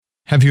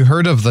Have you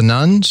heard of the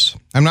nuns?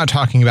 I'm not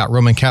talking about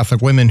Roman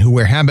Catholic women who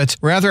wear habits.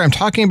 Rather, I'm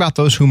talking about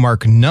those who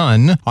mark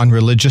none on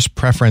religious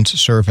preference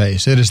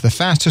surveys. It is the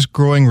fastest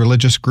growing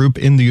religious group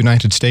in the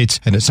United States,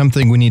 and it's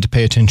something we need to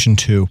pay attention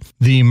to.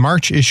 The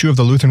March issue of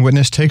the Lutheran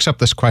Witness takes up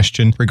this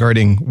question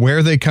regarding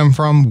where they come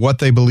from, what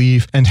they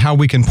believe, and how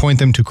we can point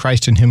them to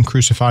Christ and Him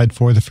crucified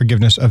for the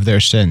forgiveness of their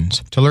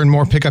sins. To learn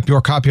more, pick up your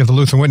copy of the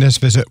Lutheran Witness.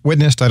 Visit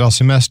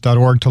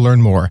witness.lcms.org to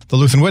learn more. The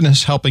Lutheran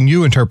Witness, helping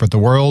you interpret the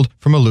world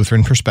from a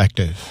Lutheran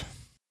perspective.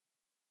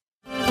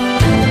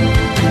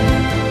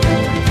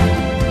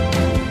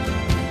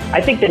 I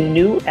think the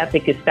new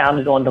ethic is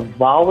founded on the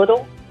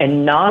volatile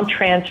and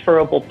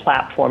non-transferable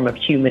platform of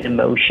human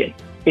emotion.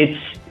 It's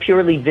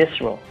purely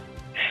visceral,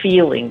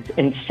 feelings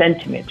and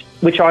sentiment,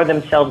 which are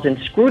themselves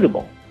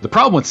inscrutable. The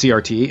problem with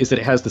CRT is that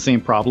it has the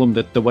same problem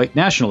that the white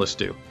nationalists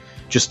do.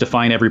 Just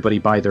define everybody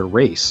by their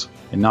race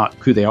and not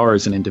who they are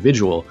as an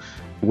individual.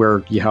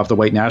 Where you have the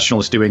white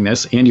nationalists doing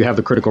this and you have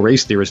the critical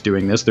race theorists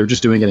doing this, they're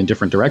just doing it in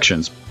different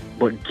directions.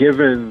 But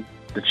given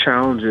the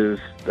challenges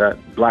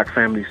that black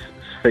families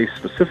face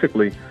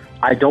specifically,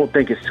 I don't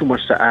think it's too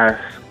much to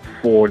ask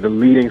for the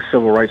leading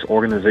civil rights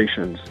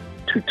organizations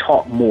to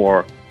talk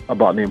more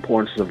about the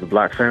importance of the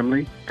black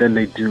family than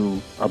they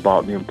do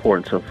about the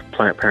importance of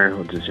Planned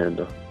Parenthood's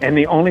agenda. And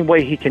the only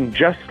way he can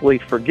justly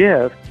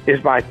forgive is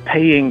by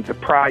paying the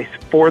price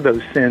for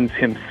those sins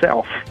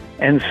himself.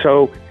 And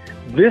so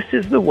this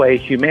is the way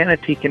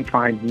humanity can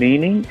find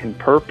meaning and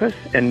purpose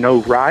and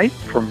know right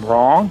from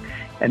wrong,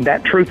 and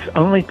that truth's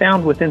only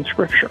found within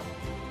Scripture.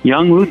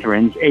 Young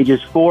Lutherans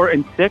ages 4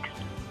 and 6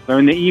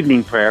 learn the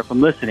evening prayer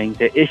from listening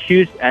to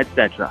Issues,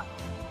 etc.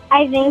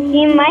 I thank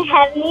you, my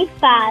Heavenly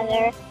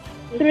Father,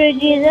 through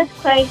Jesus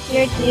Christ,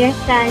 your dear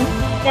Son,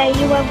 that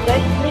you have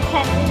graciously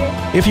kept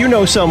us. If you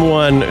know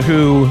someone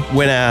who,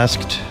 when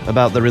asked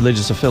about the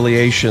religious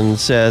affiliation,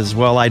 says,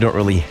 well, I don't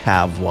really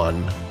have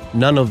one,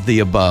 none of the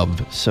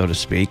above, so to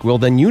speak, well,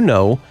 then you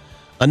know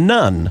a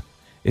nun.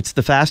 It's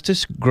the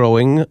fastest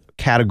growing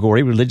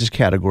category, religious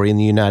category in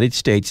the United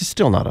States. It's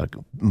still not a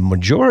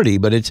majority,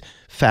 but it's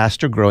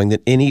faster growing than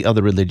any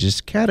other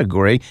religious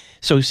category.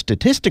 So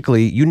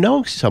statistically, you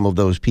know some of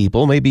those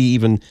people, maybe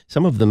even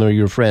some of them are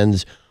your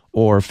friends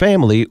or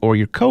family or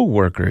your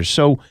co-workers.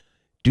 So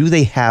do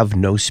they have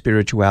no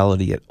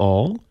spirituality at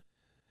all?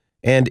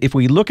 And if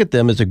we look at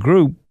them as a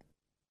group,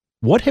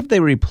 what have they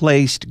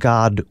replaced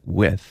God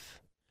with?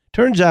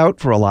 Turns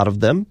out for a lot of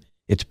them,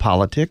 it's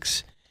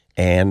politics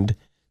and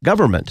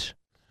government.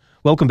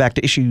 Welcome back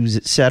to Issues,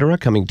 Etc.,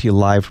 coming to you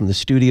live from the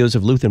studios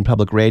of Lutheran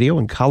Public Radio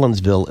in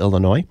Collinsville,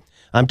 Illinois.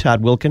 I'm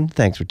Todd Wilkin.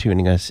 Thanks for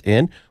tuning us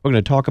in. We're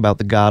going to talk about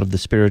the God of the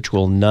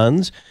Spiritual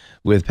Nuns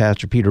with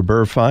Pastor Peter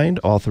Burfeind,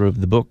 author of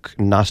the book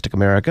Gnostic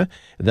America.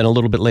 And then a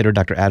little bit later,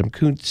 Dr. Adam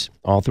Koontz,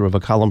 author of a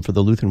column for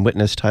the Lutheran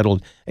Witness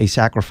titled A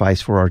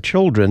Sacrifice for Our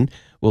Children,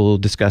 will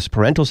discuss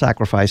parental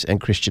sacrifice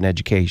and Christian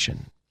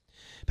education.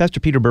 Pastor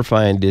Peter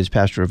Burfeind is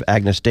pastor of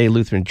Agnus Dei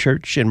Lutheran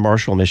Church in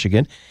Marshall,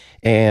 Michigan,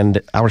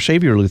 and Our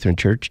Savior Lutheran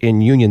Church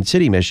in Union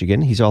City,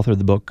 Michigan. He's author of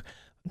the book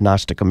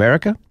Gnostic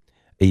America,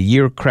 A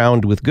Year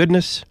Crowned with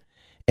Goodness,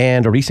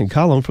 and a recent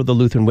column for the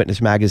Lutheran Witness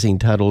magazine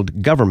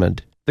titled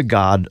Government, the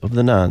God of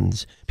the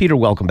Nuns. Peter,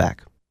 welcome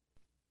back.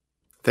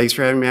 Thanks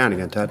for having me on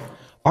again, Todd.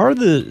 Are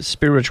the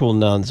spiritual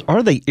nuns,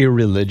 are they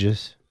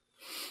irreligious?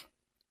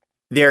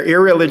 They're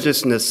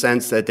irreligious in the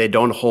sense that they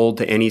don't hold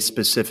to any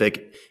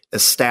specific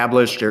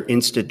established or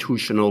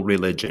institutional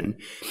religion.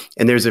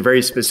 And there's a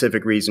very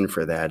specific reason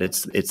for that.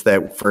 It's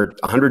that for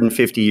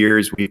 150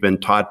 years, we've been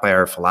taught by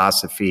our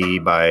philosophy,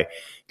 by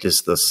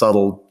just the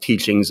subtle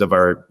teachings of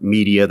our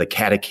media, the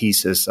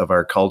catechesis of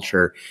our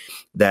culture,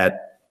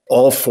 that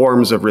all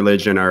forms of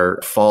religion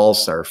are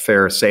false, are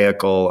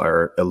pharisaical,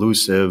 are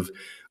elusive,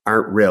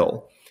 aren't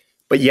real.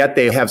 But yet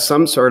they have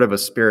some sort of a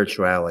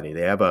spirituality.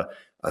 They have a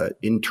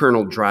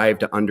internal drive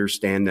to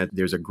understand that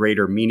there's a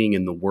greater meaning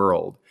in the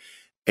world.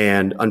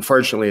 And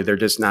unfortunately, they're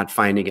just not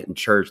finding it in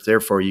church.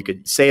 Therefore, you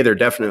could say they're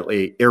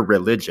definitely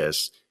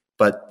irreligious,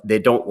 but they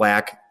don't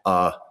lack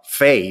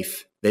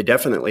faith. They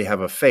definitely have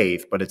a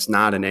faith, but it's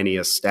not in any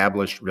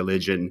established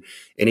religion,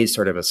 any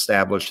sort of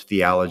established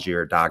theology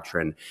or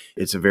doctrine.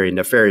 It's a very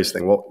nefarious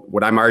thing. Well,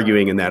 what I'm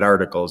arguing in that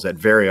article is that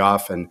very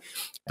often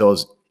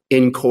those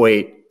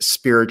inchoate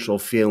spiritual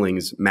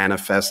feelings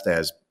manifest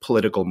as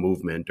political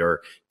movement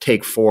or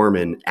take form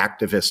in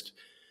activist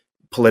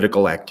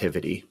political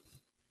activity.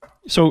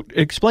 So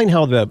explain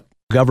how the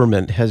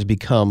government has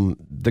become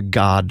the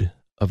God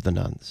of the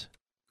nuns.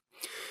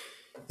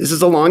 This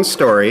is a long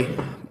story,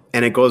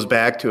 and it goes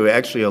back to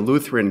actually a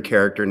Lutheran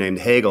character named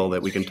Hegel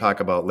that we can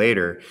talk about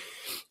later.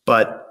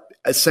 But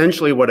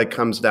essentially what it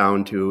comes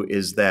down to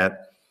is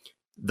that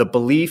the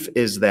belief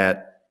is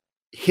that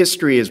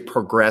history is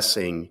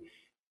progressing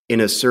in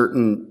a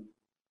certain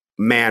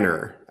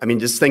manner. I mean,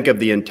 just think of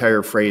the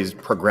entire phrase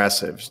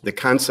progressives. The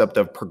concept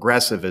of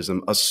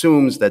progressivism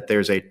assumes that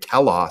there's a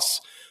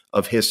telos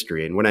of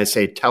history. And when I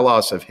say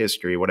telos of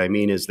history, what I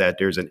mean is that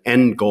there's an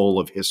end goal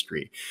of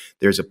history.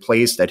 There's a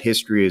place that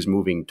history is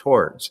moving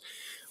towards.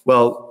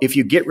 Well, if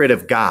you get rid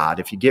of God,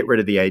 if you get rid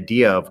of the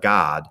idea of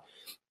God,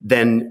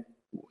 then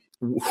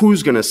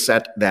who's going to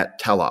set that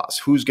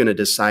telos? Who's going to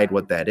decide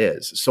what that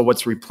is? So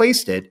what's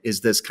replaced it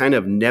is this kind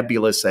of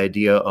nebulous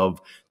idea of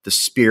the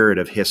spirit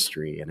of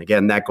history. And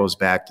again, that goes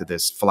back to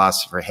this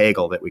philosopher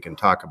Hegel that we can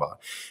talk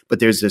about. But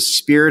there's this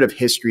spirit of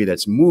history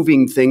that's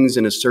moving things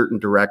in a certain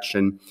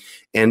direction.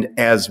 And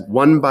as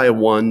one by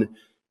one,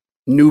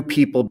 new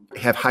people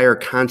have higher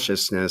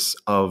consciousness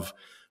of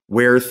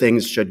where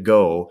things should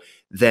go,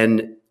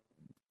 then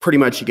pretty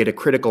much you get a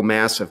critical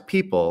mass of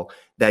people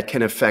that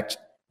can affect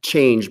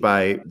change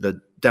by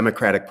the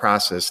democratic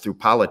process through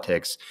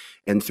politics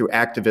and through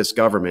activist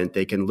government.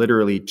 They can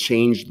literally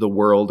change the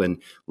world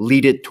and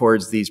lead it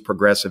towards these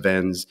progressive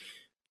ends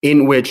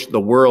in which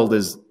the world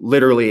is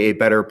literally a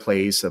better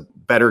place, a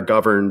better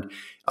governed,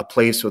 a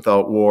place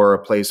without war, a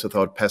place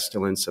without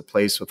pestilence, a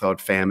place without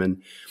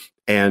famine.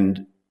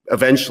 And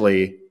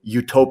eventually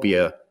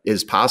utopia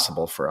is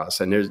possible for us.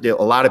 And there's a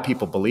lot of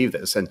people believe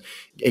this, and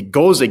it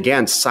goes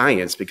against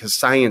science because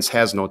science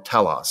has no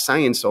telos.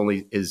 Science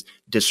only is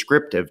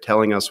descriptive,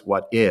 telling us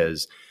what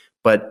is,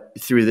 but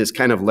through this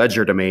kind of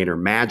legerdemain or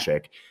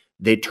magic,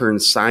 they turn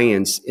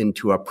science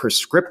into a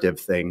prescriptive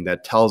thing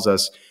that tells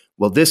us,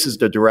 well, this is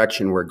the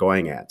direction we're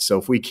going at. So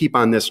if we keep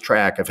on this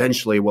track,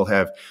 eventually we'll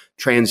have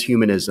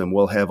transhumanism,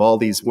 we'll have all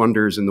these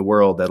wonders in the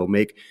world that'll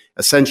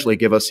essentially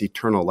give us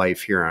eternal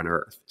life here on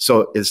earth.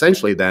 So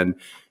essentially then,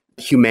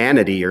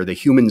 humanity or the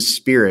human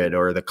spirit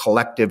or the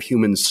collective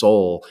human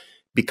soul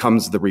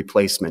becomes the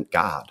replacement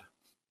God.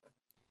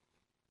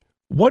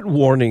 What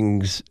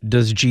warnings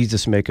does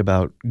Jesus make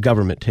about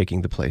government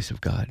taking the place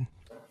of God?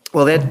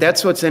 Well,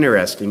 that's what's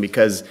interesting,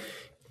 because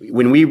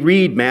when we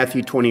read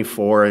Matthew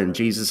 24 and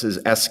Jesus's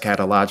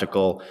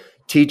eschatological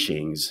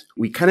teachings,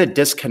 we kind of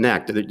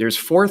disconnect. There's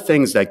four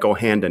things that go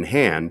hand in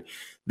hand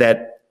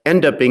that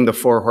end up being the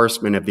four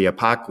horsemen of the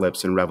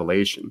apocalypse in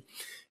Revelation.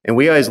 And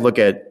we always look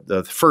at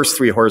the first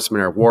three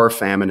horsemen are war,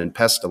 famine, and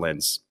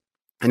pestilence.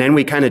 And then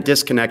we kind of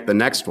disconnect the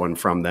next one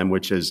from them,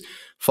 which is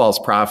false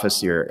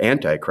prophecy or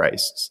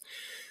antichrists.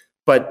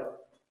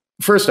 But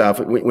first off,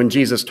 when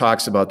Jesus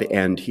talks about the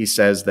end, he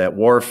says that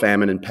war,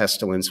 famine, and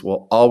pestilence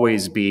will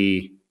always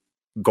be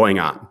going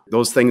on.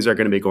 Those things are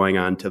going to be going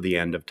on till the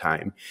end of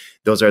time.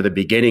 Those are the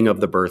beginning of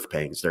the birth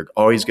pangs. They're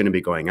always going to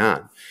be going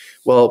on.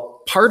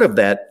 Well, part of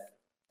that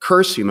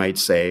curse, you might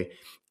say,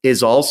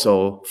 is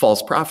also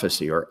false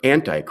prophecy or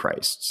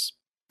antichrists.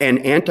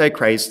 And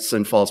antichrists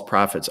and false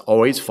prophets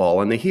always fall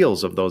on the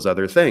heels of those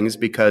other things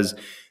because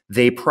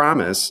they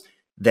promise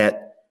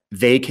that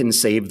they can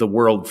save the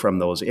world from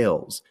those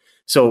ills.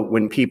 So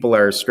when people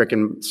are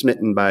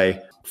smitten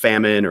by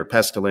famine or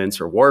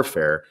pestilence or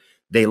warfare,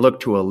 they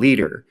look to a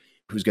leader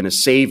who's going to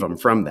save them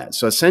from that.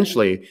 So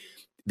essentially,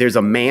 there's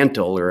a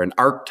mantle or an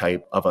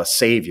archetype of a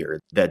savior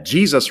that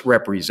Jesus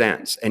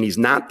represents. And he's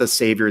not the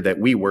savior that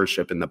we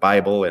worship in the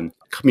Bible and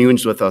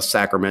communes with us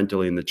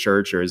sacramentally in the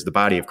church or is the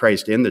body of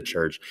Christ in the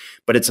church.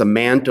 But it's a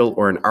mantle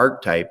or an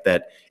archetype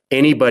that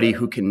anybody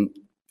who can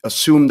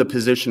assume the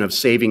position of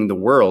saving the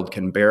world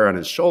can bear on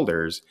his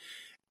shoulders.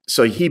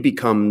 So he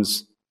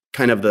becomes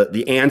kind of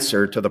the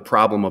answer to the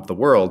problem of the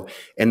world.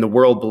 And the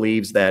world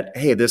believes that,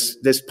 hey,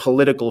 this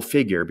political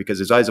figure, because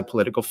there's always a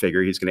political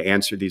figure, he's going to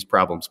answer these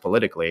problems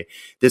politically.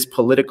 This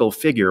political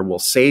figure will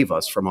save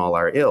us from all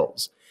our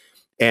ills.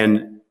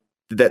 And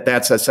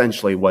that's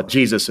essentially what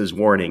Jesus's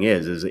warning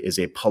is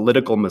a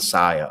political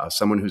messiah,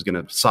 someone who's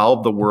going to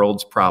solve the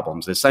world's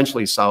problems,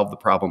 essentially solve the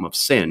problem of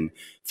sin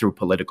through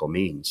political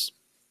means.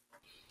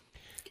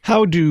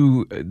 How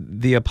do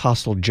the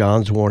Apostle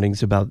John's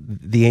warnings about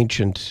the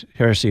ancient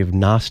heresy of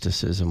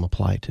Gnosticism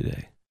apply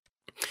today?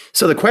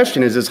 So the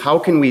question is how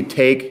can we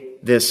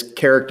take this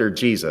character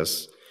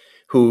Jesus,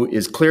 who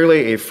is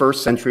clearly a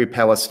first century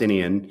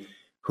Palestinian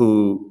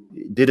who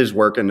did his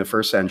work in the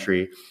first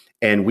century,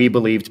 and we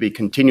believe to be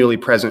continually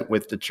present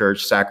with the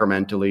church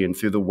sacramentally and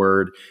through the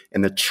word,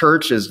 and the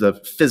church is the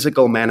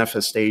physical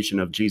manifestation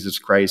of Jesus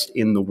Christ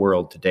in the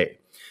world today.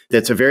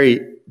 That's a very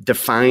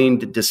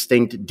defined,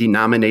 distinct,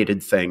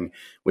 denominated thing,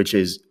 which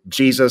is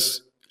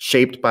Jesus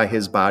shaped by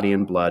his body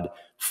and blood,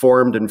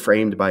 formed and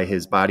framed by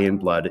his body and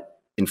blood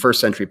in first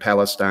century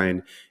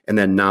Palestine, and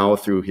then now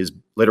through his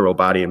literal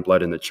body and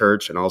blood in the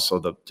church, and also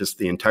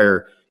the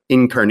entire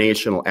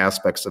incarnational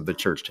aspects of the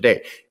church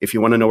today. If you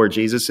want to know where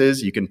Jesus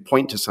is, you can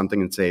point to something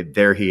and say,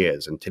 there he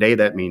is. And today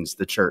that means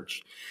the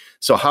church.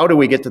 So how do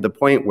we get to the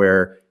point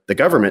where the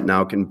government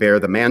now can bear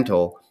the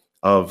mantle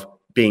of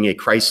being a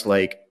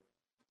Christ-like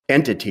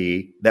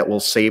entity that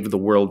will save the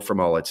world from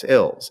all its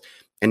ills?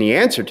 And the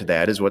answer to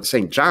that is what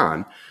St.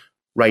 John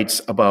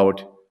writes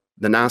about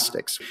the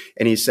Gnostics.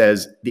 And he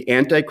says, the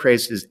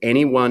Antichrist is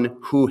anyone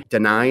who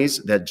denies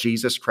that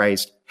Jesus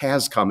Christ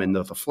has come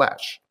into the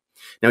flesh.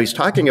 Now he's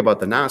talking about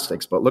the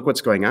Gnostics, but look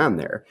what's going on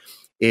there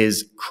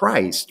is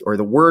Christ, or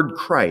the word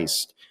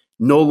Christ,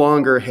 no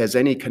longer has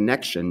any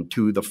connection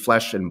to the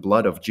flesh and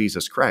blood of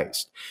Jesus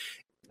Christ.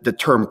 The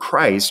term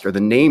Christ, or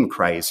the name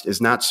Christ,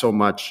 is not so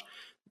much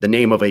the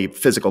name of a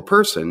physical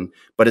person,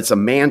 but it's a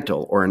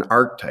mantle or an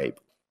archetype.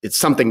 It's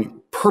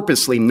something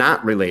purposely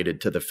not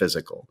related to the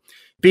physical.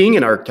 being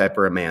an archetype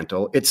or a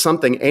mantle, it's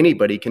something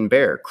anybody can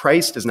bear.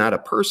 Christ is not a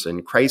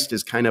person. Christ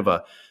is kind of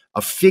a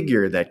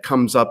figure that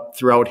comes up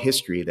throughout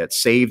history that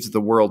saves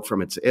the world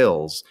from its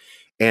ills.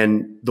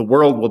 And the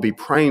world will be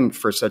primed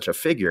for such a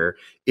figure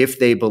if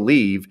they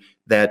believe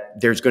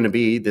that there's going to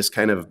be this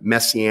kind of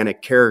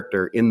messianic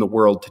character in the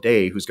world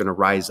today who's going to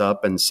rise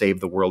up and save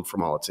the world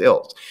from all its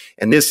ills.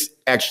 And this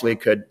actually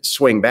could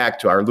swing back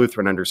to our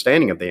Lutheran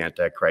understanding of the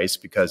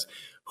Antichrist, because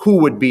who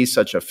would be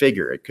such a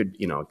figure? It could,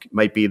 it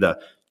might be the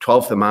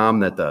 12th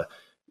Imam that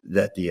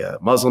the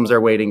Muslims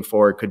are waiting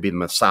for. It could be the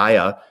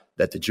Messiah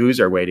that the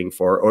Jews are waiting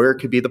for, or it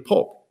could be the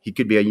Pope. He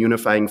could be a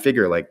unifying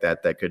figure like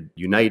that could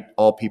unite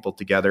all people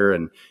together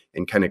and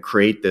kind of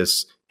create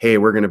this, hey,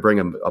 we're going to bring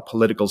a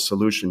political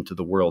solution to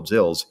the world's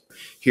ills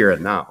here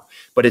and now.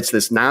 But it's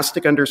this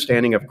Gnostic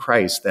understanding of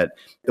Christ that,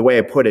 the way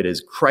I put it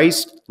is,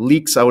 Christ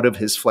leaks out of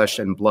his flesh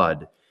and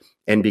blood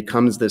and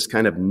becomes this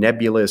kind of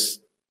nebulous,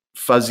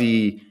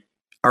 fuzzy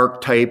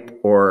archetype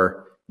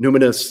or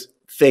numinous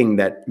thing,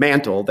 that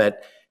mantle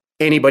that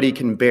anybody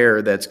can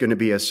bear, that's going to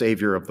be a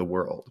savior of the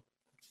world.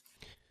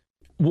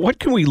 What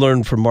can we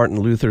learn from Martin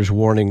Luther's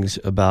warnings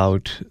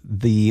about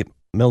the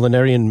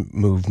millenarian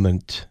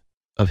movement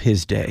of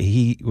his day?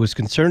 He was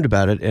concerned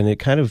about it, and it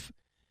kind of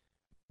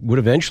would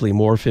eventually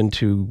morph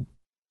into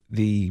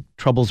the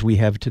troubles we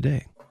have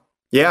today.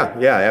 Yeah,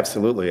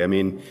 absolutely. I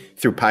mean,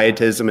 through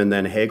pietism and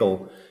then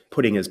Hegel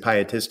putting his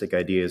pietistic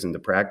ideas into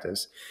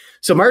practice.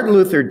 So Martin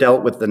Luther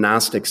dealt with the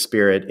Gnostic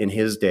spirit in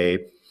his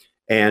day,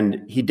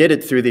 and he did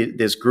it through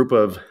this group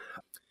of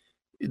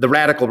the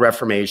Radical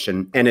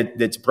Reformation, and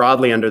it's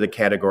broadly under the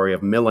category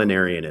of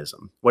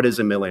millenarianism. What is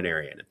a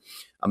millenarian?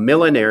 A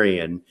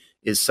millenarian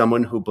is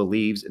someone who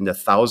believes in the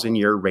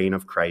 1,000-year reign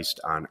of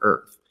Christ on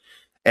earth.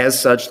 As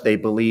such, they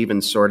believe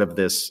in sort of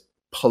this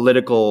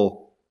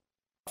political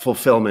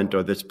fulfillment,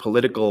 or this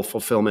political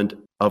fulfillment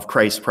of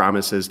Christ's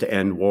promises to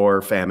end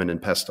war, famine,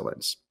 and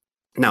pestilence.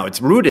 Now,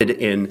 it's rooted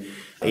in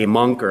a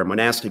monk or a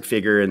monastic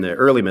figure in the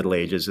early Middle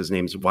Ages. His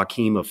name's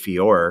Joachim of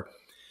Fiore,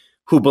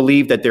 who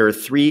believed that there are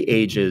three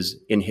ages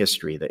in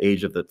history: the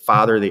age of the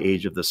Father, the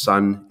age of the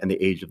Son, and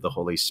the age of the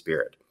Holy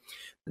Spirit.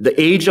 The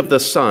age of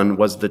the Son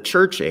was the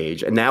church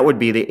age, and that would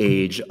be the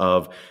age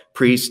of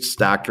priests,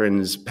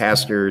 doctrines,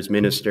 pastors,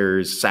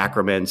 ministers,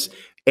 sacraments,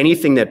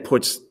 anything that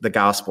puts the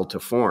gospel to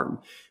form.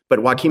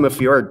 But Joachim of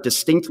Fiore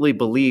distinctly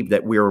believed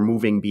that we were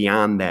moving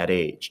beyond that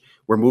age.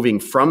 We're moving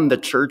from the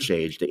church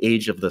age, the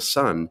age of the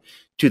Son,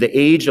 to the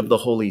age of the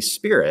Holy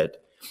Spirit.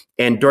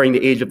 And during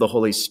the age of the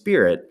Holy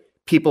Spirit,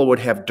 people would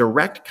have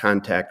direct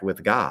contact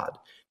with God.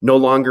 No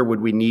longer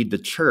would we need the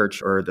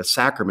church or the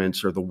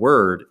sacraments or the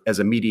word as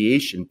a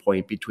mediation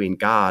point between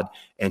God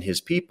and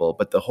his people,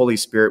 but the Holy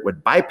Spirit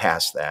would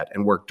bypass that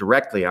and work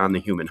directly on the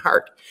human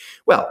heart.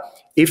 Well,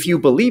 if you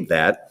believe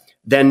that,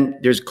 then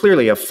there's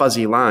clearly a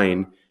fuzzy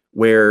line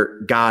where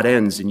God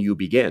ends and you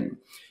begin.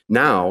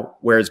 Now,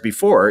 whereas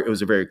before it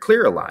was a very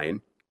clear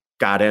line,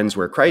 God ends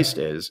where Christ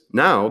is.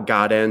 Now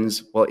God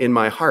ends, well, in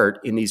my heart,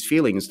 in these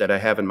feelings that I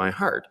have in my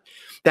heart.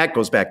 That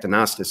goes back to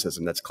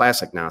Gnosticism. That's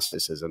classic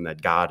Gnosticism,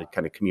 that God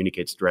kind of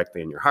communicates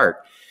directly in your heart.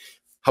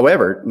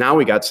 However, now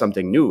we got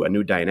something new, a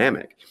new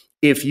dynamic.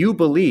 If you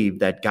believe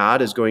that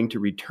God is going to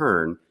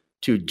return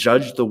to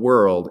judge the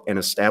world and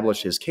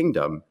establish his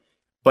kingdom,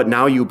 but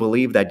now you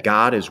believe that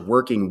God is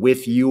working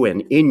with you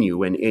and in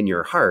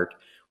your heart,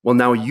 well,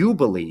 now you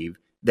believe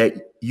that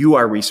you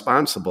are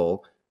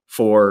responsible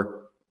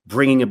for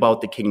bringing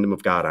about the kingdom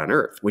of God on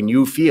earth. When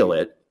you feel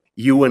it,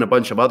 you and a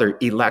bunch of other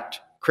elect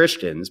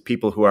Christians,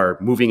 people who are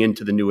moving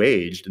into the new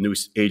age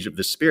of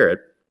the Spirit,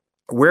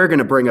 we're going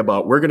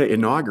to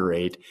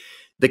inaugurate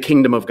the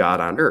kingdom of God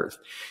on earth.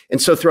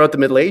 And so throughout the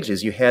Middle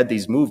Ages, you had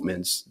these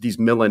movements, these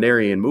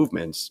millenarian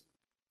movements,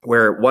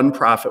 where one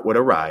prophet would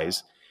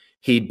arise.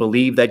 He'd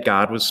believe that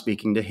God was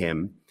speaking to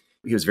him.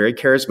 He was very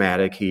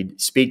charismatic. He'd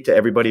speak to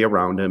everybody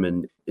around him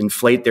and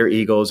inflate their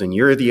egos. And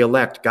you're the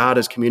elect. God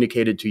has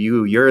communicated to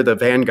you. You're the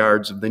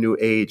vanguards of the new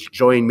age.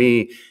 Join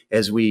me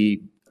as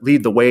we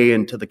lead the way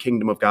into the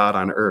kingdom of God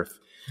on earth.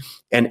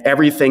 And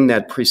everything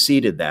that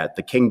preceded that,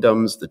 the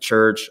kingdoms, the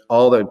church,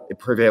 all the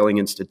prevailing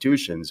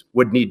institutions,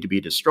 would need to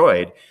be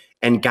destroyed.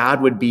 And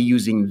God would be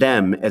using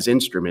them as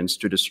instruments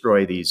to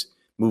destroy these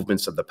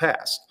movements of the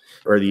past,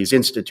 or these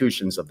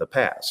institutions of the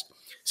past.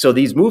 So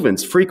these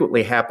movements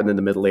frequently happened in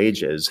the Middle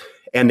Ages,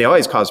 and they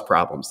always caused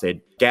problems.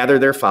 They'd gather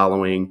their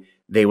following,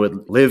 they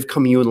would live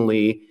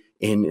communally,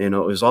 and it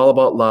was all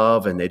about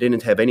love, and they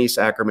didn't have any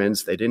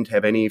sacraments, they didn't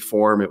have any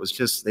form. It was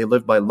just, they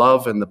lived by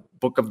love and the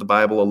book of the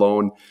Bible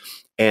alone.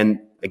 And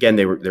again,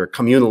 they were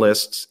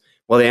communalists.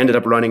 Well, they ended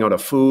up running out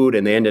of food,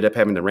 and they ended up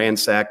having to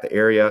ransack the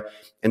area.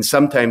 And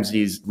sometimes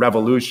these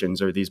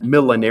revolutions, or these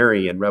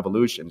millenarian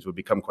revolutions, would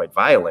become quite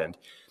violent,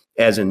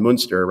 as in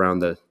Munster around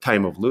the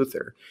time of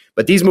Luther.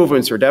 But these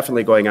movements were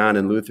definitely going on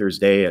in Luther's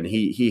day, and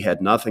he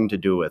had nothing to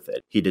do with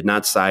it. He did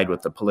not side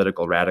with the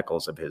political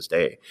radicals of his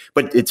day.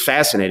 But it's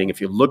fascinating, if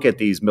you look at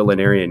these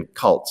millenarian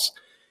cults,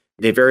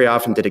 they very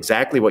often did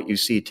exactly what you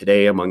see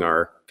today among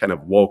our kind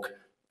of woke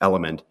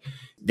element.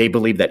 They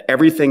believed that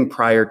everything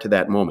prior to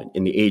that moment,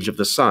 in the age of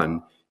the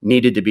Son,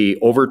 needed to be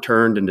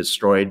overturned and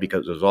destroyed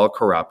because it was all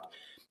corrupt.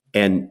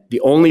 And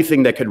the only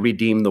thing that could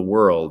redeem the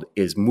world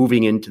is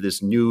moving into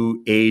this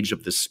new age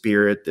of the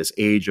Spirit, this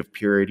age of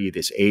purity,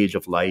 this age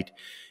of light.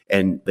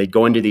 And they'd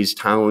go into these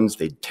towns,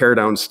 they'd tear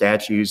down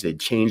statues, they'd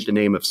change the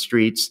name of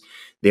streets.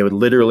 They would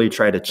literally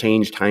try to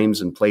change times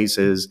and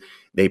places.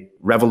 They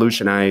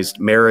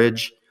revolutionized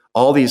marriage,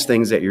 all these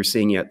things that you're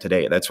seeing yet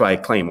today. That's why I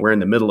claim we're in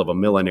the middle of a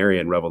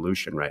millenarian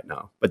revolution right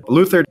now. But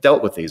Luther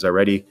dealt with these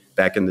already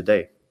back in the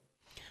day.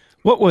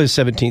 What was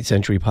 17th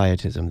century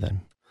pietism then?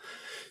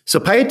 So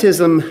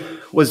pietism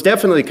was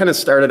definitely kind of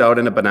started out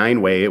in a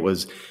benign way. It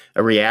was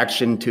a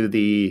reaction to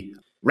the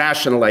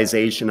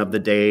rationalization of the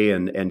day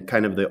and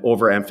kind of the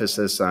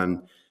overemphasis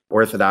on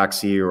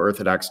orthodoxy or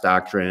orthodox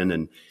doctrine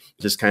and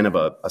just kind of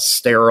a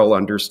sterile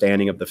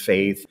understanding of the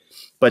faith.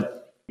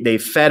 But they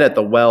fed at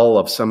the well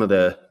of some of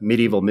the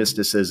medieval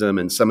mysticism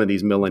and some of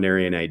these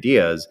millenarian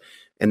ideas,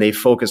 and they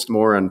focused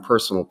more on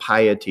personal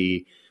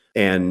piety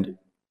and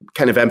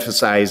kind of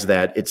emphasized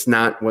that it's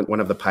not what one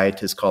of the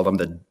pietists called them,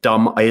 the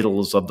dumb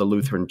idols of the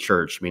Lutheran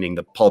Church, meaning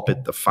the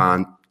pulpit, the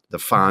font,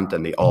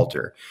 and the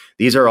altar.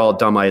 These are all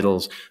dumb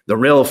idols. The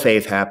real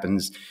faith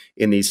happens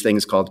in these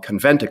things called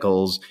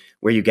conventicles,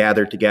 where you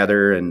gather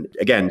together and,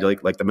 again,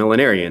 like the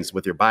millenarians,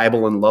 with your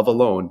Bible and love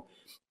alone,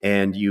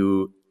 and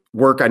you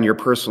work on your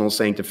personal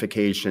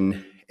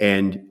sanctification,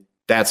 and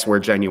that's where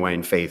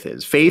genuine faith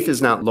is. Faith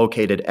is not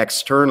located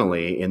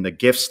externally in the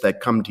gifts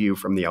that come to you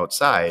from the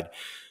outside,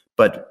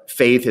 but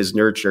faith is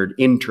nurtured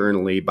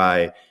internally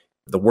by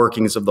the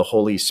workings of the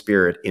Holy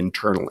Spirit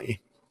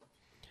internally.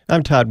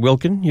 I'm Todd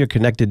Wilken. You're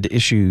connected to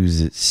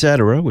Issues,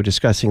 Etc. We're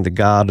discussing the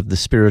God of the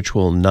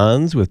Spiritual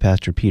Nuns with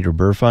Pastor Peter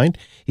Burfeind.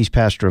 He's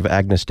pastor of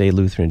Agnus Dei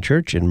Lutheran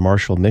Church in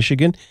Marshall,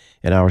 Michigan,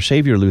 and Our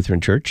Savior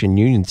Lutheran Church in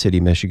Union City,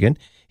 Michigan.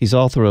 He's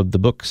author of the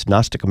books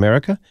Gnostic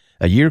America,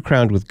 A Year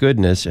Crowned with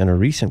Goodness, and a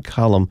recent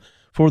column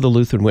for the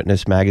Lutheran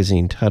Witness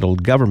magazine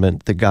titled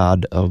Government, the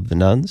God of the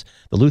Nuns.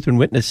 The Lutheran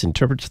Witness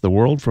interprets the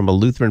world from a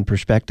Lutheran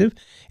perspective.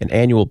 An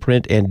annual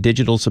print and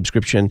digital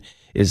subscription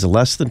is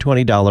less than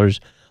 $20.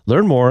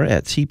 Learn more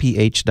at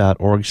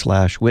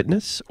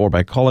cph.org/witness or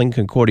by calling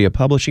Concordia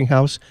Publishing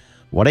House,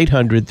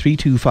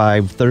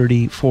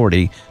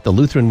 1-800-325-3040, the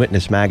Lutheran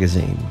Witness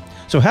magazine.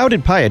 So how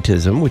did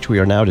pietism, which we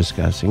are now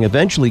discussing,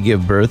 eventually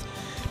give birth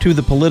to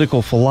the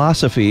political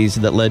philosophies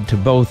that led to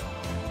both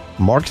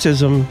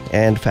Marxism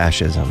and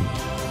fascism?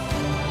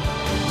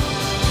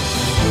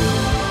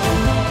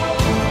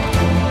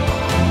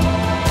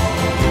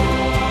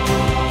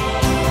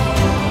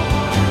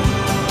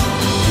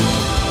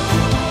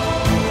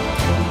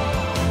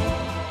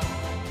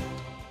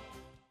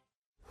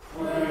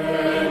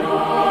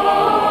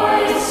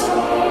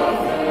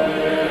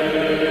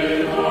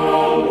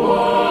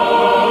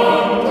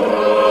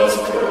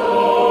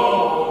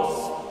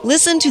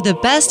 Listen to the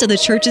best of the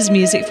church's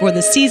music for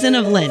the season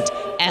of Lent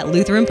at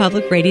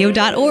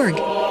LutheranPublicRadio.org.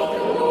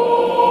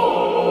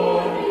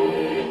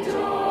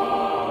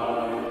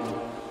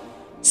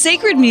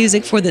 Sacred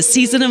music for the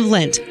season of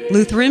Lent,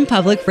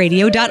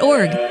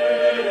 LutheranPublicRadio.org.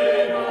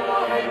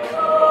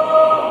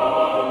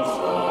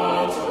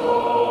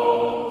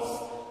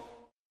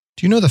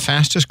 Do you know the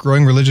fastest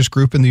growing religious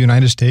group in the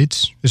United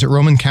States? Is it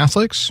Roman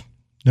Catholics?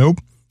 Nope.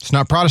 It's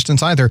not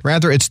Protestants either.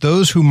 Rather, it's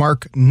those who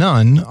mark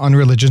none on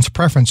religious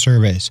preference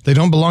surveys. They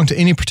don't belong to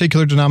any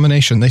particular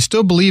denomination. They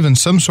still believe in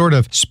some sort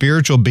of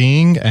spiritual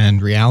being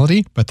and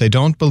reality, but they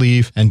don't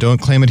believe and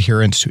don't claim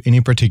adherence to any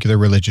particular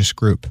religious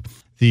group.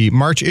 The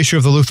March issue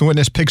of the Lutheran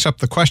Witness picks up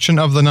the question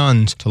of the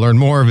nuns. To learn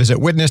more, visit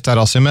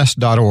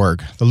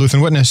witness.lcms.org. The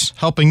Lutheran Witness,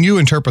 helping you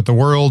interpret the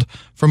world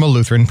from a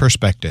Lutheran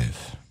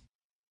perspective.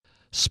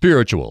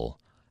 Spiritual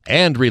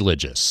and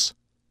religious.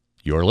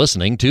 You're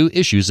listening to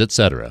Issues,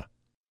 Etc.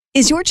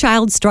 Is your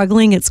child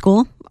struggling at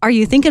school? Are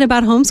you thinking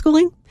about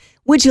homeschooling?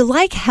 Would you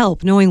like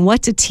help knowing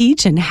what to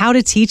teach and how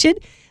to teach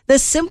it? The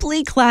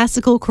Simply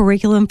Classical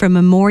curriculum from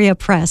Memoria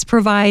Press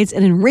provides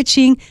an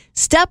enriching,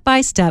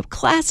 step-by-step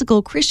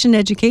classical Christian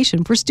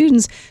education for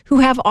students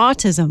who have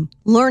autism,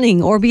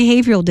 learning or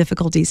behavioral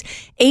difficulties,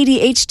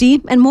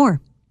 ADHD, and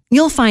more.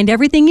 You'll find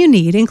everything you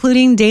need,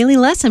 including daily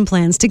lesson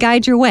plans to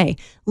guide your way.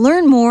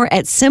 Learn more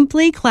at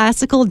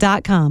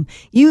simplyclassical.com.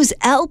 Use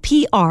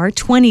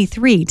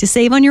LPR23 to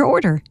save on your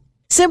order.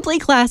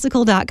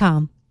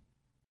 simplyclassical.com.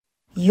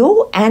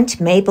 Your Aunt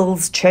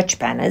Mabel's church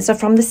banners are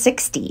from the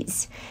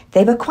 60s.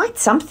 They were quite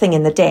something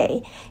in the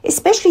day,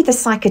 especially the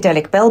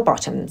psychedelic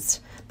bell-bottoms.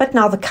 But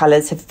now the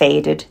colours have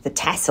faded, the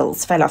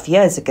tassels fell off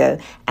years ago,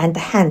 and the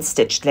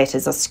hand-stitched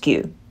letters are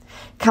skew.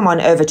 Come on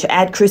over to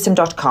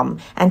adcrucem.com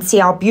and see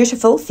our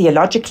beautiful,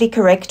 theologically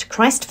correct,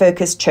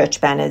 Christ-focused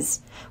church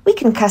banners. We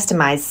can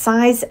customize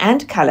size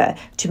and color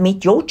to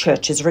meet your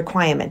church's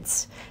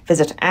requirements.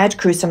 Visit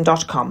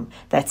adcrucem.com.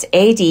 That's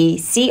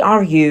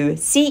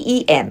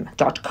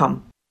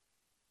ADCRUCEM.com.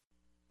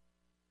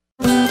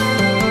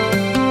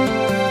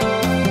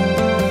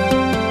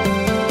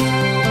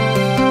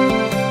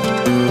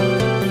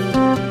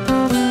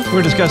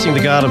 We're discussing the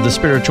God of the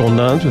Spiritual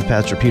Nuns with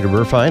Pastor Peter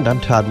Burfeind. I'm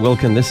Todd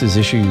Wilken. This is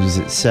Issues,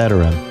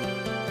 Etc.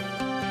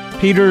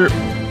 Peter,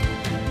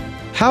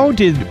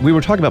 We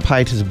were talking about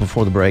pietism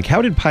before the break.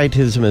 How did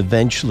pietism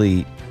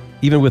eventually,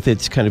 even with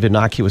its kind of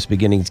innocuous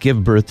beginnings,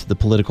 give birth to the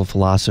political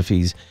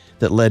philosophies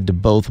that led to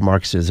both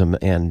Marxism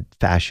and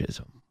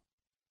fascism?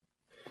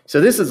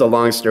 So this is a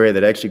long story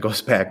that actually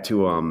goes back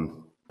to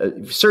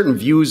certain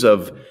views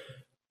of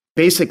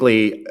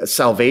basically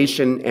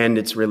salvation and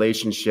its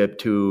relationship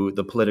to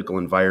the political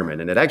environment.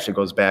 And it actually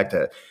goes back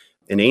to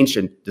an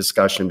ancient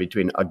discussion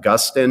between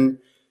Augustine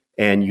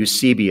and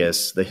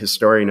Eusebius, the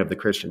historian of the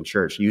Christian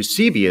church.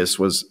 Eusebius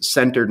was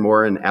centered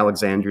more in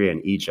Alexandria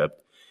and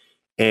Egypt.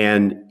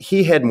 And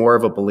he had more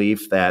of a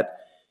belief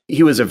that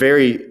he was a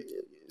very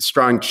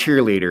strong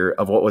cheerleader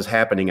of what was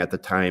happening at the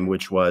time,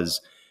 which was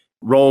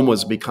Rome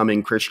was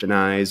becoming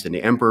Christianized and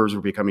the emperors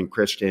were becoming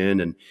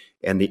Christian,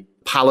 and the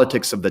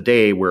politics of the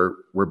day were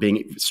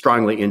being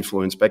strongly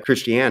influenced by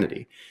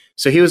Christianity.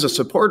 So he was a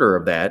supporter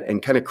of that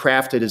and kind of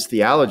crafted his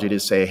theology to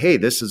say, hey,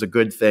 this is a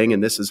good thing,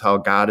 and this is how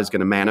God is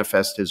going to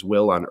manifest his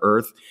will on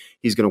earth.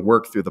 He's going to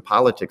work through the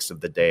politics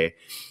of the day.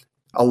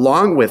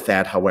 Along with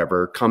that,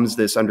 however, comes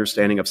this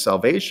understanding of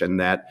salvation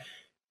that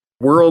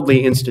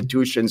worldly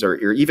institutions, or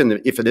even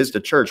if it is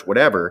the church,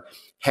 whatever,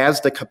 has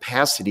the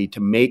capacity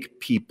to make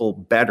people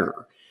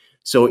better.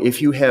 So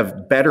if you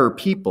have better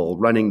people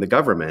running the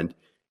government,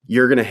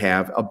 you're going to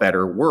have a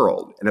better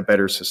world and a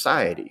better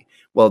society.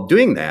 Well,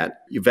 doing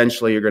that,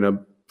 eventually you're going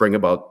to bring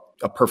about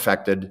a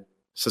perfected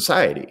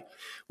society.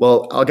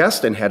 Well,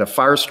 Augustine had a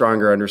far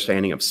stronger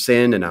understanding of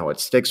sin and how it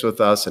sticks with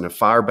us, and a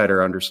far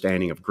better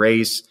understanding of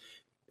grace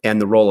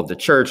and the role of the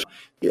church.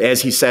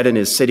 As he said in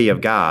his City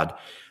of God,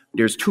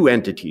 there's two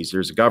entities.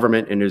 There's a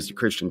government and there's the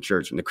Christian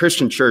church. And the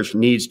Christian church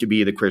needs to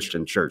be the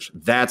Christian church.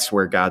 That's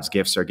where God's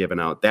gifts are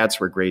given out. That's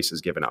where grace is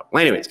given out.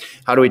 Well, anyways,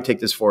 how do we take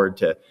this forward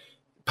to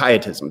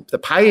pietism? The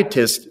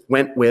pietists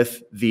went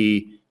with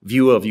the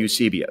view of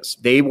Eusebius.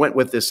 They went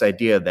with this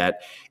idea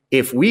that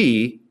if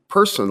we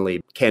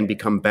personally can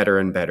become better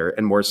and better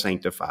and more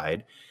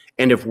sanctified,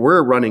 and if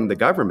we're running the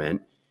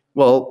government,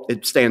 well,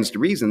 it stands to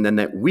reason then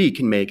that we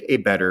can make a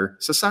better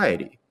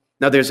society.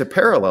 Now, there's a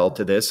parallel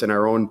to this in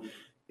our own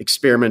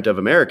experiment of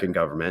American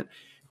government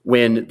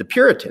when the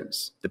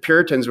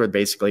Puritans were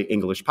basically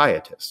English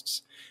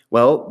pietists.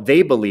 Well,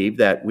 they believed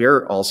that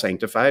we're all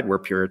sanctified, we're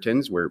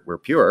Puritans, we're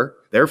pure,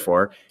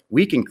 therefore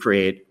we can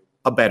create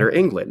a better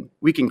England.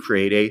 We can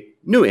create a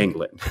New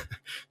England.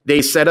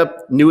 They set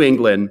up New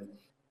England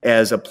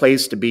as a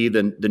place to be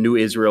the new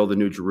Israel, the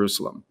new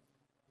Jerusalem.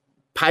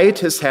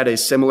 Pietists had a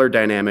similar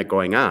dynamic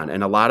going on,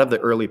 and a lot of the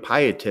early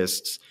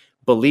pietists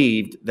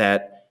believed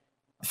that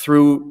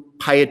through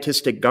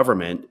pietistic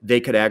government,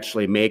 they could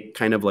actually make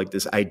kind of like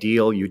this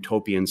ideal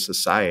utopian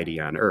society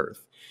on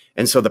earth.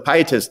 And so the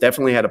pietists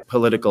definitely had a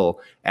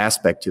political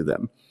aspect to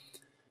them.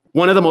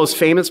 One of the most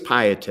famous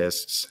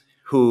pietists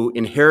who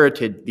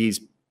inherited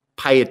these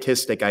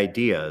pietistic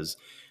ideas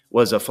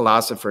was a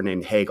philosopher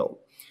named Hegel.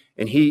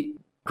 And he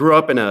grew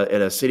up in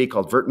a city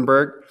called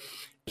Württemberg.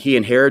 He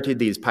inherited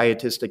these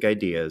pietistic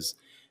ideas.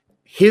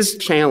 His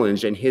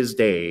challenge in his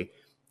day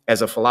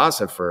as a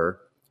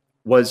philosopher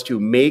was to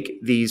make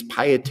these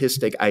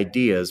pietistic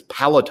ideas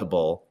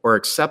palatable or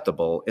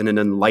acceptable in an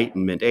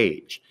Enlightenment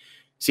age.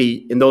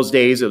 See, in those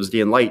days, it was the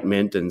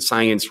Enlightenment and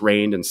science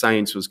reigned and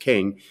science was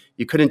king.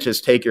 You couldn't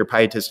just take your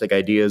pietistic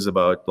ideas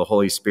about the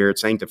Holy Spirit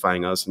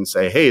sanctifying us and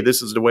say, hey,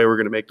 this is the way we're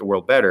going to make the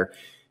world better.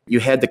 You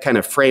had to kind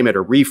of frame it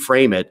or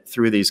reframe it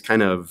through these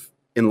kind of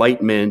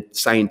Enlightenment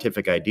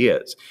scientific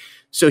ideas.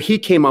 So he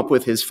came up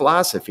with his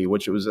philosophy,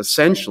 which was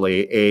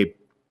essentially a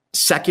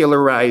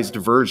secularized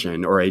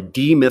version or a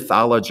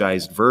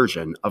demythologized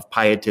version of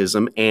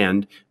pietism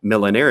and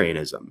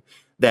millenarianism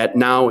that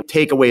now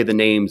take away the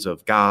names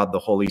of God, the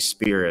Holy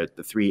Spirit,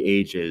 the three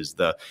ages,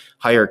 the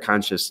higher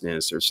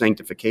consciousness or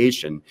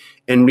sanctification,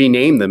 and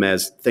rename them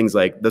as things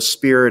like the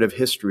spirit of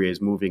history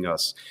is moving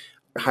us.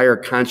 Higher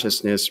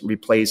consciousness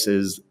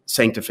replaces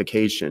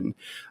sanctification.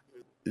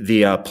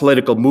 The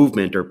political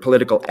movement or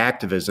political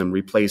activism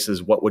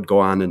replaces what would go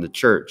on in the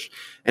church.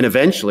 And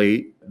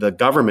eventually, the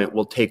government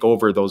will take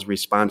over those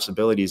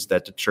responsibilities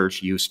that the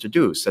church used to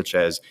do, such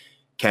as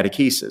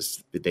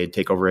catechesis. They'd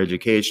take over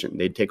education.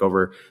 They'd take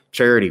over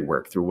charity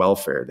work through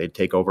welfare. They'd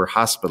take over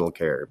hospital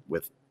care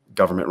with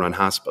government-run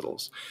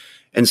hospitals.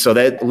 And so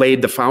that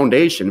laid the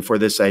foundation for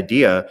this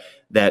idea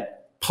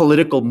that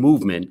political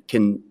movement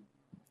can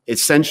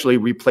essentially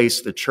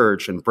replace the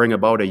church and bring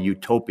about a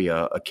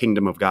utopia, a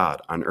kingdom of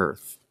God on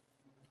earth.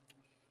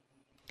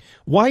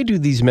 Why do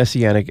these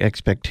messianic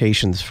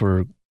expectations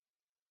for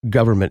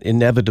government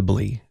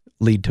inevitably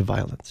lead to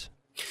violence?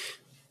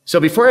 So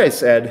before I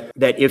said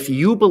that if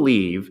you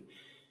believe,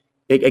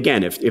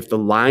 again, if the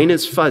line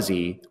is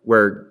fuzzy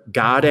where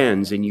God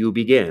ends and you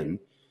begin,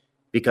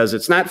 because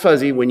it's not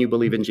fuzzy when you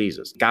believe in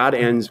Jesus. God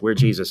ends where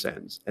Jesus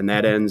ends, and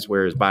that ends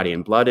where his body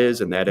and blood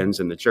is, and that ends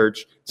in the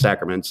church,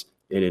 sacraments,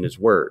 and in his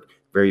word.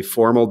 Very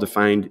formal,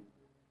 defined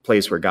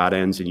place where God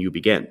ends and you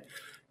begin.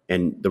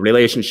 And the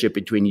relationship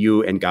between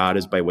you and God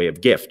is by way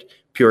of gift,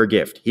 pure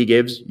gift. He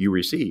gives, you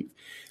receive.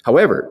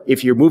 However,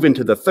 if you move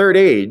into the third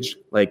age,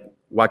 like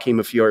Joachim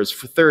of Fior's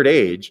third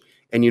age,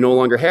 and you no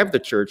longer have the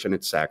church and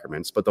its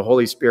sacraments, but the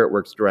Holy Spirit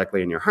works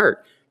directly in your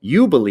heart.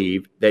 You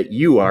believe that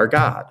you are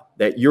God,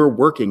 that you're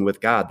working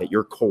with God, that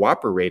you're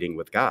cooperating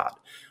with God.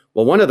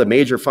 Well, one of the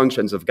major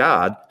functions of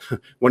God,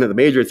 one of the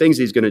major things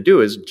he's going to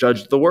do is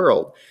judge the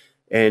world.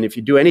 And if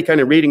you do any kind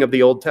of reading of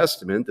the Old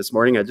Testament, this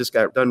morning I just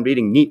got done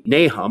reading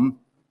Nahum,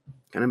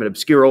 kind of an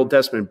obscure Old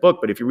Testament book,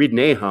 but if you read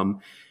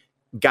Nahum,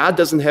 God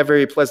doesn't have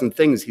very pleasant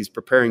things he's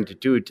preparing to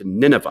do to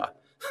Nineveh.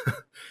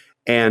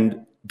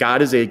 And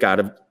God is a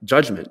God of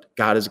judgment.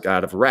 God is a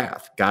God of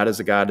wrath. God is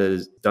a God that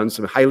has done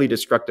some highly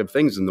destructive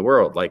things in the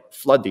world, like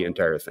flood the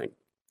entire thing.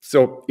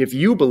 So if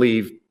you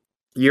believe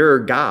you're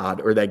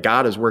God or that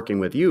God is working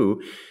with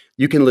you,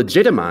 you can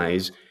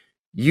legitimize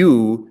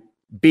you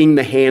being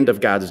the hand of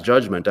God's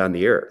judgment on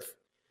the earth.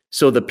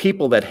 So the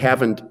people that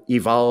haven't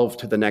evolved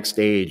to the next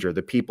stage, or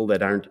the people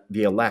that aren't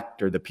the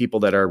elect, or the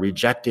people that are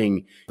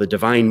rejecting the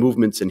divine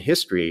movements in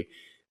history,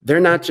 they're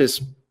not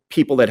just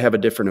people that have a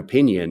different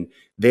opinion.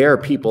 They are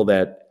people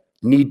that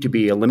need to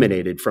be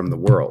eliminated from the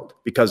world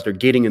because they're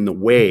getting in the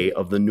way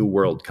of the new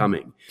world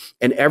coming.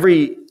 And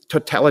every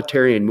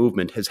totalitarian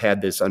movement has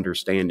had this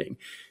understanding.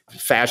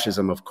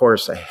 Fascism, of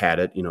course, had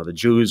it. You know, the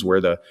Jews were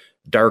the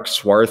dark,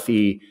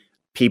 swarthy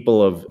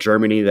people of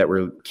Germany that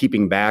were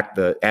keeping back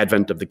the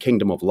advent of the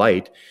kingdom of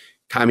light.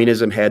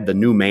 Communism had the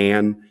new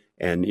man,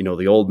 and, you know,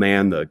 the old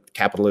man, the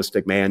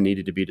capitalistic man,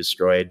 needed to be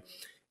destroyed.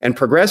 And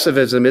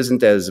progressivism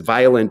isn't as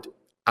violent,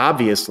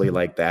 obviously,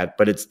 like that,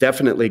 but it's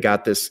definitely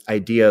got this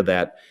idea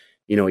that,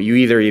 you know, you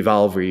either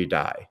evolve or you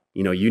die.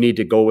 You know, you need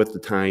to go with the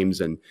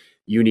times, and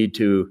you need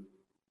to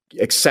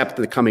accept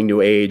the coming new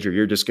age, or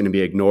you're just going to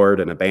be ignored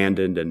and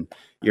abandoned, and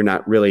you're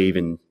not really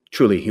even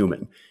truly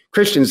human.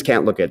 Christians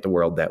can't look at the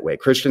world that way.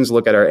 Christians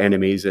look at our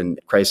enemies, and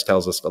Christ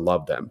tells us to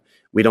love them.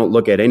 We don't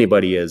look at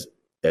anybody as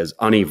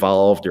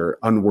unevolved or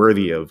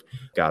unworthy of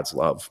God's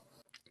love.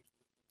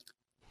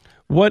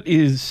 What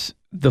is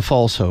the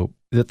false hope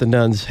that the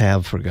nuns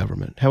have for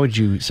government? How would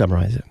you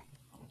summarize it?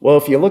 Well,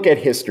 if you look at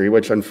history,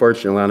 which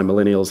unfortunately a lot of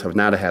millennials have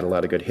not had a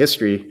lot of good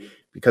history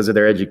because of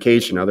their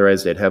education,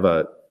 otherwise they'd have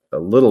a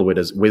little bit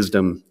of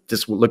wisdom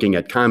just looking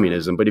at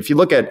communism. But if you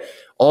look at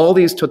all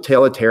these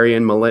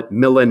totalitarian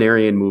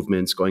millenarian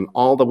movements going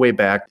all the way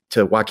back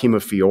to Joachim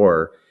of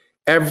Fiore,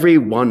 every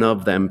one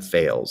of them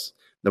fails.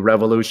 The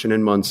revolution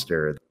in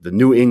Munster, the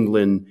New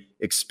England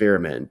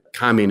experiment,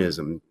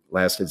 communism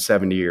lasted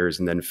 70 years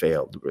and then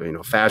failed. You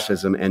know,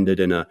 fascism ended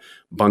in a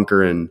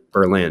bunker in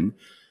Berlin.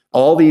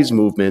 All these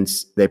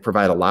movements, they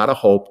provide a lot of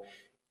hope.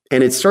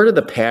 And it's sort of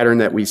the pattern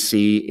that we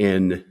see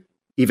in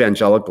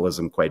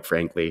evangelicalism, quite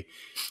frankly,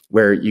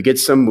 where you get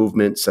some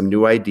movement, some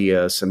new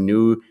idea, some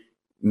new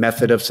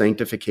method of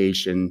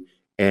sanctification,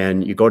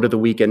 and you go to the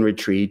weekend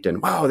retreat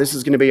and, wow, this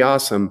is going to be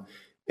awesome.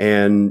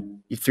 And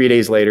 3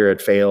 days later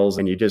it fails,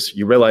 and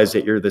you realize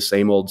that you're the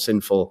same old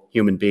sinful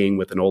human being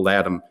with an old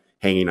Adam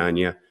hanging on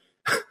you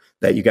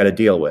that you got to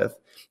deal with.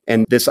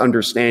 And this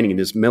understanding,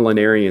 this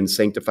millenarian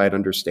sanctified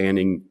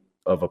understanding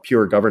of a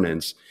pure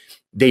governance,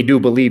 they do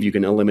believe you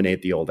can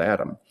eliminate the old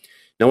Adam.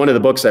 Now, one of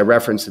the books I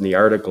referenced in the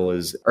article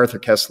is Arthur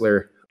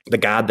Koestler, The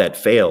God That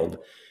Failed.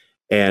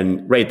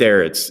 And right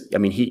there,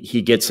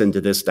 he gets into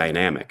this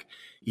dynamic.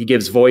 He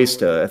gives voice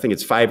to, I think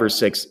it's 5 or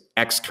 6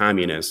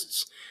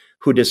 ex-communists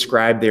who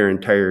describe their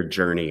entire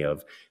journey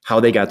of how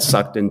they got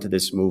sucked into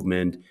this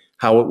movement,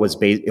 how it was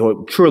based,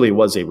 it truly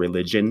was a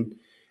religion.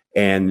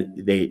 And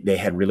they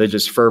had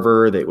religious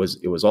fervor. It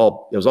was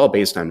all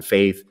based on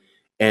faith.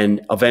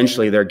 And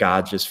eventually their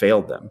God just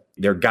failed them.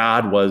 Their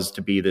God was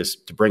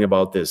to bring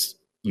about this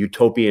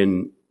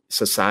utopian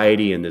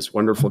society and this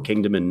wonderful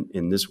kingdom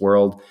in this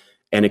world,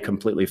 and it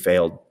completely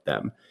failed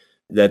them.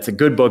 That's a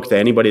good book to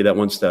anybody that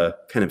wants to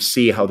kind of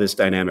see how this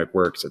dynamic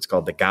works. It's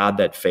called The God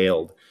That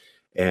Failed.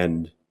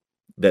 And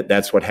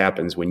that's what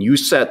happens when you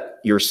set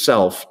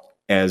yourself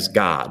as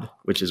God,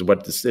 which is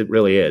what it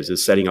really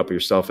is setting up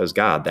yourself as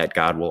God. That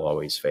God will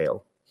always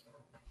fail.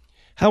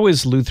 How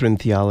is Lutheran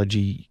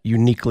theology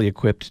uniquely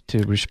equipped to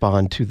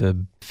respond to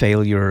the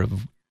failure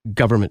of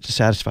government to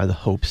satisfy the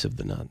hopes of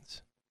the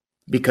nuns?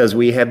 Because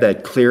we have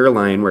that clear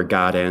line where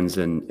God ends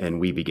and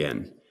we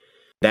begin.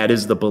 That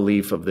is the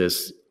belief of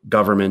this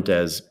government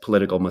as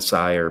political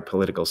messiah or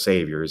political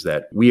saviors,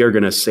 that we are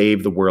going to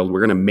save the world. We're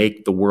going to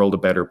make the world a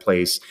better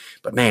place.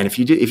 But man, if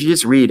you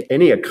just read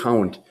any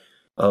account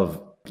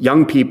of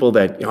young people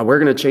that, we're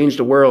going to change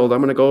the world, I'm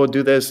going to go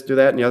do this, do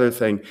that, and the other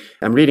thing.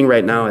 I'm reading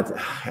right now,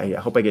 I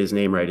hope I get his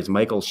name right. It's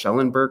Michael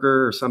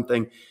Schellenberger or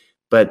something.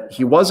 But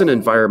he was an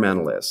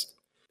environmentalist.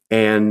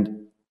 And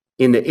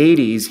in the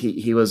 80s,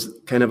 he was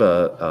kind of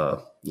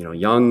a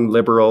young,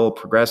 liberal,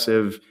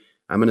 progressive,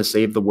 I'm going to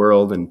save the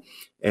world.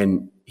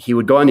 And he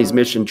would go on these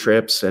mission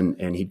trips,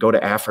 and he'd go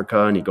to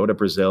Africa and he'd go to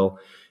Brazil.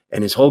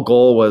 And his whole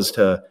goal was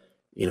to,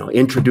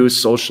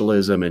 introduce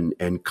socialism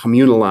and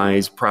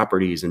communalize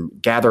properties and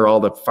gather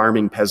all the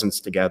farming peasants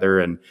together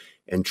and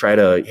try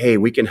to, hey,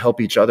 we can help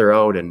each other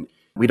out. And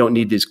we don't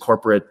need these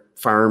corporate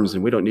farms,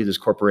 and we don't need these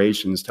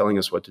corporations telling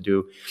us what to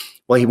do.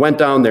 Well, he went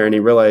down there and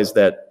he realized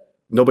that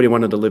nobody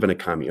wanted to live in a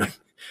commune.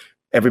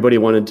 Everybody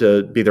wanted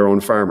to be their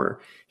own farmer.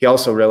 He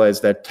also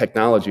realized that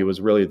technology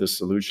was really the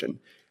solution,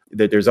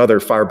 that there's other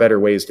far better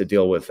ways to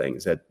deal with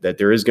things, that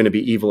there is going to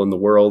be evil in the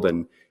world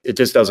and it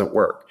just doesn't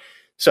work.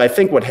 So I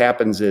think what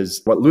happens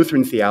is, what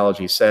Lutheran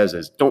theology says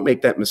is, don't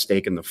make that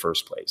mistake in the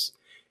first place.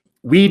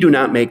 We do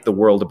not make the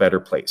world a better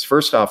place.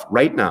 First off,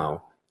 right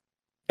now,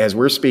 as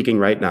we're speaking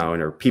right now,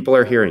 and our people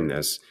are hearing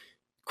this,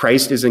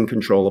 Christ is in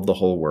control of the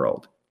whole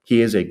world.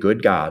 He is a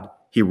good God.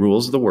 He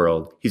rules the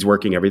world. He's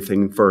working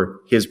everything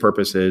for his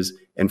purposes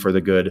and for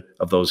the good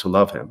of those who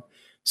love him.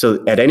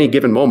 So at any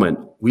given moment,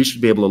 we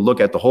should be able to look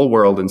at the whole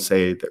world and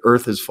say, the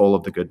earth is full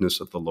of the goodness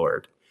of the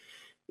Lord.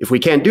 If we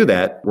can't do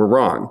that, we're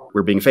wrong.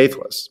 We're being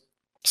faithless.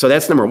 So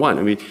that's number one.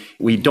 I mean,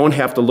 we don't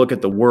have to look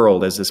at the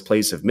world as this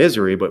place of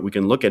misery, but we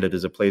can look at it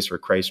as a place where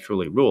Christ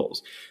truly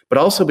rules. But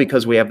also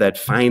because we have that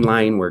fine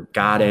line where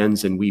God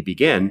ends and we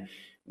begin,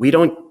 we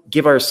don't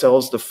give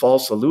ourselves the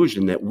false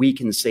illusion that we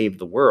can save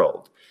the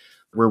world.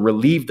 We're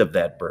relieved of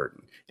that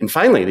burden. And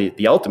finally,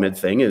 the ultimate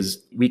thing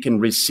is we can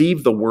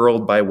receive the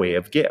world by way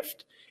of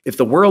gift. If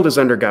the world is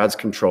under God's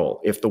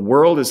control, if the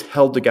world is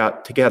held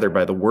together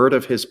by the word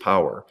of his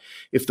power,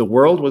 if the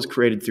world was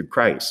created through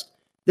Christ,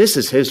 this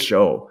is his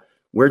show.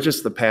 We're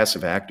just the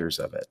passive actors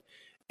of it.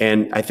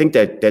 And I think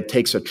that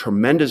takes a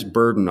tremendous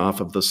burden off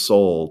of the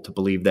soul to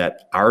believe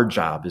that our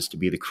job is to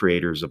be the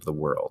creators of the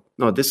world.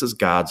 No, this is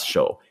God's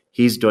show.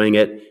 He's doing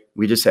it.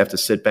 We just have to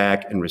sit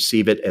back and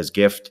receive it as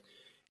gift.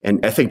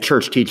 And I think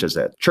church teaches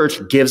that.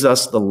 Church gives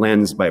us the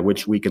lens by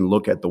which we can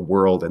look at the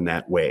world in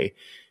that way,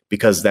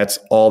 because that's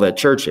all that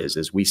church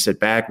is we sit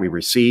back, we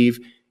receive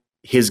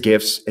his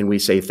gifts, and we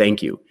say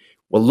thank you.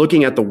 Well,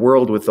 looking at the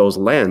world with those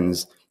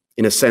lens,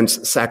 in a sense,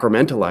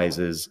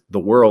 sacramentalizes the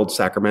world,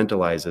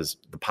 sacramentalizes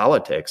the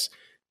politics,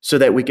 so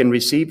that we can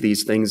receive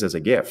these things as a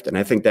gift. And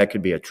I think that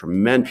could be a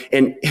tremendous,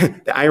 and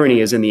the irony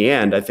is, in the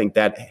end, I think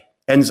that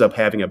ends up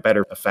having a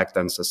better effect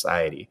on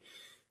society.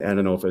 I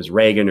don't know if it was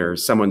Reagan or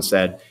someone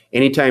said,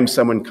 anytime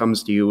someone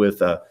comes to you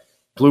with a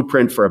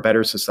blueprint for a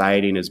better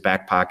society in his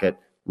back pocket,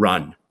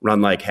 run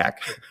like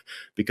heck,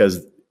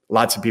 because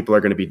lots of people are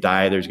going to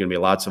die. There's going to be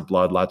lots of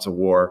blood, lots of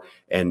war,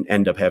 and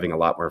end up having a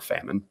lot more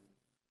famine.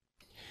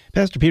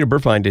 Pastor Peter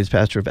Burfeind is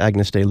pastor of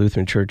Agnus Dei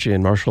Lutheran Church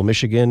in Marshall,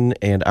 Michigan,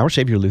 and Our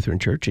Savior Lutheran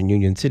Church in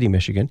Union City,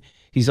 Michigan.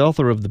 He's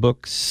author of the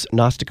books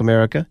Gnostic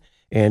America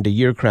and A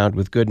Year Crowned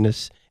with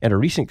Goodness, and a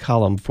recent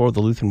column for the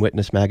Lutheran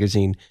Witness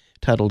magazine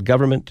titled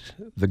Government,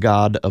 the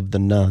God of the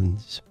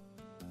Nuns.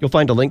 You'll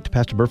find a link to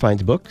Pastor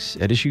Burfeind's books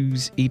at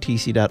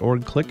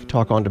issuesetc.org. Click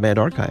Talk On Demand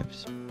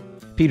Archives.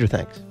 Peter,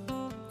 thanks.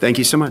 Thank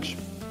you so much.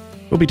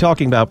 We'll be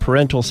talking about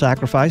parental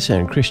sacrifice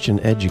and Christian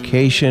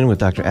education with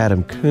Dr.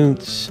 Adam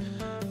Koontz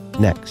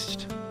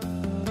next.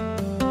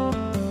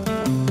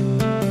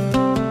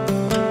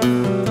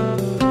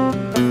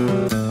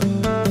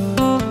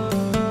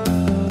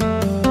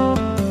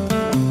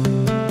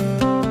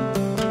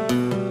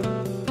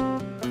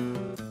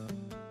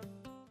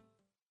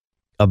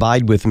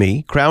 Abide with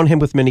me, crown him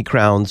with many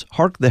crowns,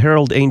 hark the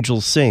herald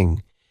angels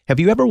sing.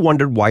 Have you ever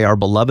wondered why our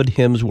beloved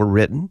hymns were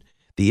written?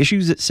 The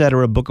Issues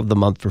Etc. Book of the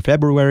Month for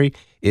February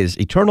is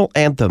Eternal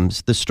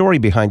Anthems, the story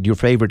behind your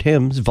favorite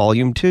hymns,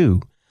 Volume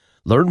 2.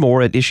 Learn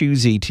more at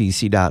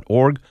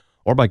issuesetc.org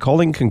or by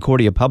calling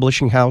Concordia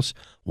Publishing House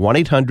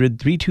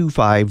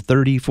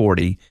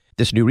 1-800-325-3040.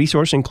 This new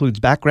resource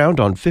includes background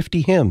on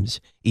 50 hymns,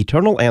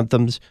 Eternal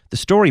Anthems, the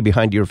story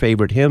behind your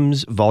favorite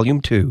hymns, Volume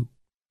 2.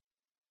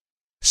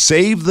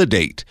 Save the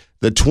date.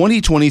 The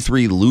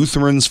 2023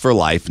 Lutherans for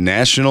Life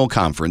National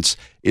Conference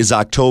is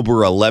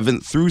October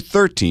 11th through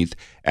 13th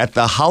at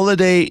the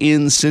Holiday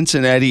Inn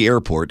Cincinnati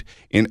Airport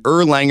in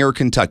Erlanger,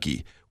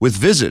 Kentucky, with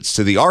visits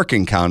to the Ark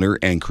Encounter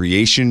and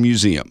Creation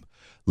Museum.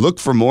 Look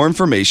for more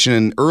information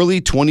in early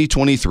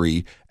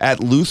 2023 at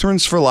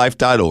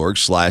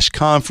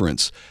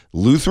lutheransforlife.org/conference.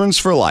 Lutherans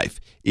for Life,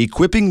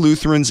 equipping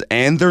Lutherans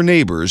and their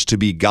neighbors to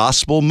be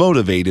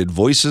gospel-motivated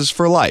voices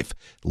for life.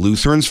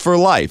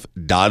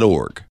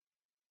 lutheransforlife.org.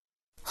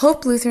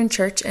 Hope Lutheran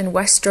Church in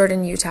West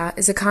Jordan, Utah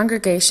is a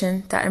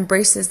congregation that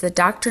embraces the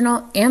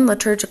doctrinal and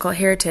liturgical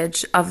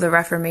heritage of the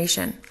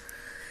Reformation.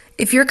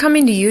 If you're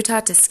coming to Utah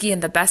to ski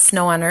in the best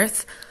snow on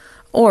earth,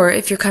 or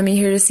if you're coming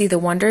here to see the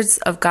wonders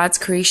of God's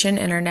creation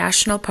in our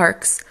national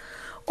parks,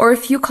 or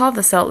if you call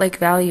the Salt Lake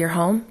Valley your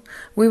home,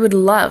 we would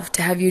love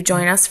to have you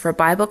join us for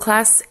Bible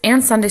class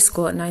and Sunday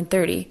school at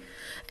 9:30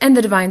 and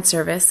the Divine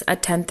Service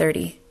at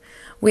 10:30.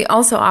 We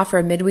also offer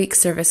a midweek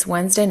service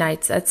Wednesday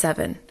nights at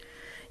 7.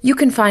 You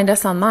can find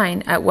us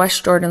online at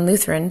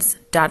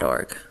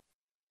westjordanlutherans.org.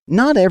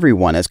 Not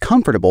everyone is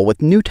comfortable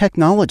with new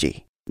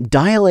technology.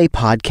 Dial A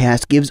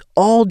Podcast gives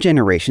all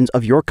generations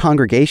of your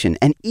congregation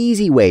an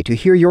easy way to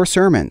hear your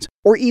sermons,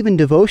 or even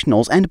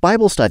devotionals and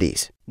Bible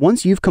studies.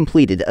 Once you've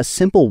completed a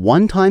simple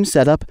one-time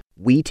setup,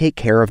 we take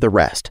care of the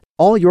rest.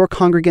 All your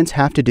congregants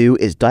have to do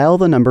is dial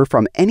the number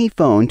from any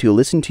phone to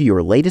listen to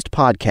your latest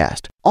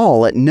podcast,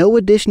 all at no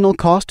additional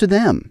cost to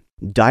them.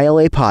 Dial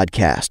A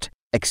Podcast.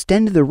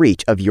 Extend the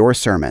reach of your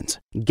sermons.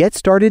 Get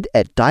started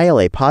at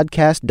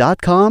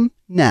dialapodcast.com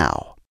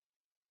now.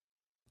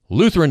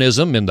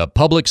 Lutheranism in the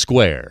Public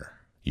Square.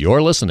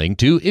 You're listening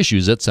to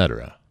Issues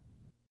Etc.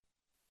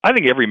 I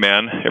think every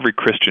man, every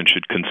Christian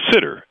should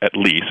consider, at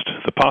least,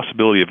 the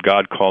possibility of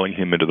God calling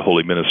him into the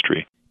holy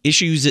ministry.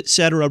 Issues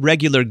Etc.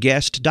 regular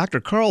guest Dr.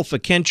 Carl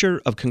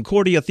Fikencher of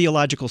Concordia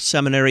Theological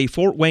Seminary,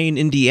 Fort Wayne,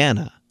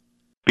 Indiana.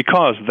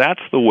 Because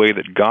that's the way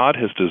that God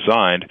has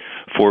designed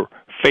for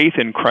faith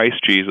in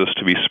Christ Jesus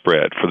to be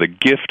spread, for the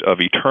gift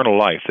of eternal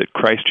life that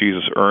Christ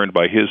Jesus earned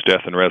by his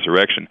death and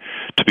resurrection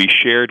to be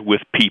shared with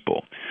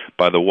people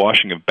by the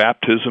washing of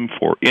baptism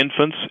for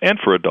infants and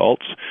for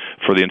adults,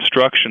 for the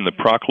instruction, the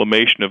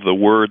proclamation of the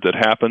word that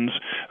happens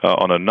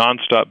on a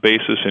nonstop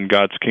basis in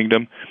God's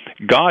kingdom.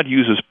 God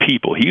uses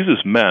people, he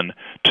uses men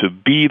to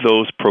be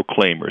those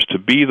proclaimers, to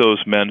be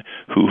those men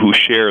who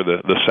share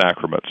the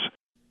sacraments.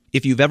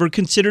 If you've ever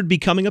considered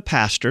becoming a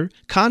pastor,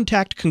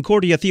 contact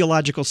Concordia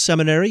Theological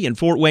Seminary in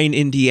Fort Wayne,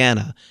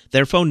 Indiana.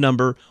 Their phone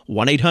number,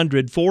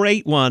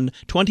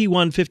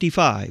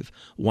 1-800-481-2155,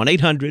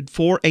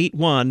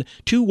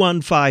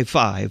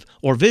 1-800-481-2155,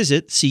 or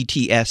visit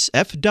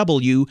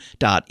ctsfw.edu.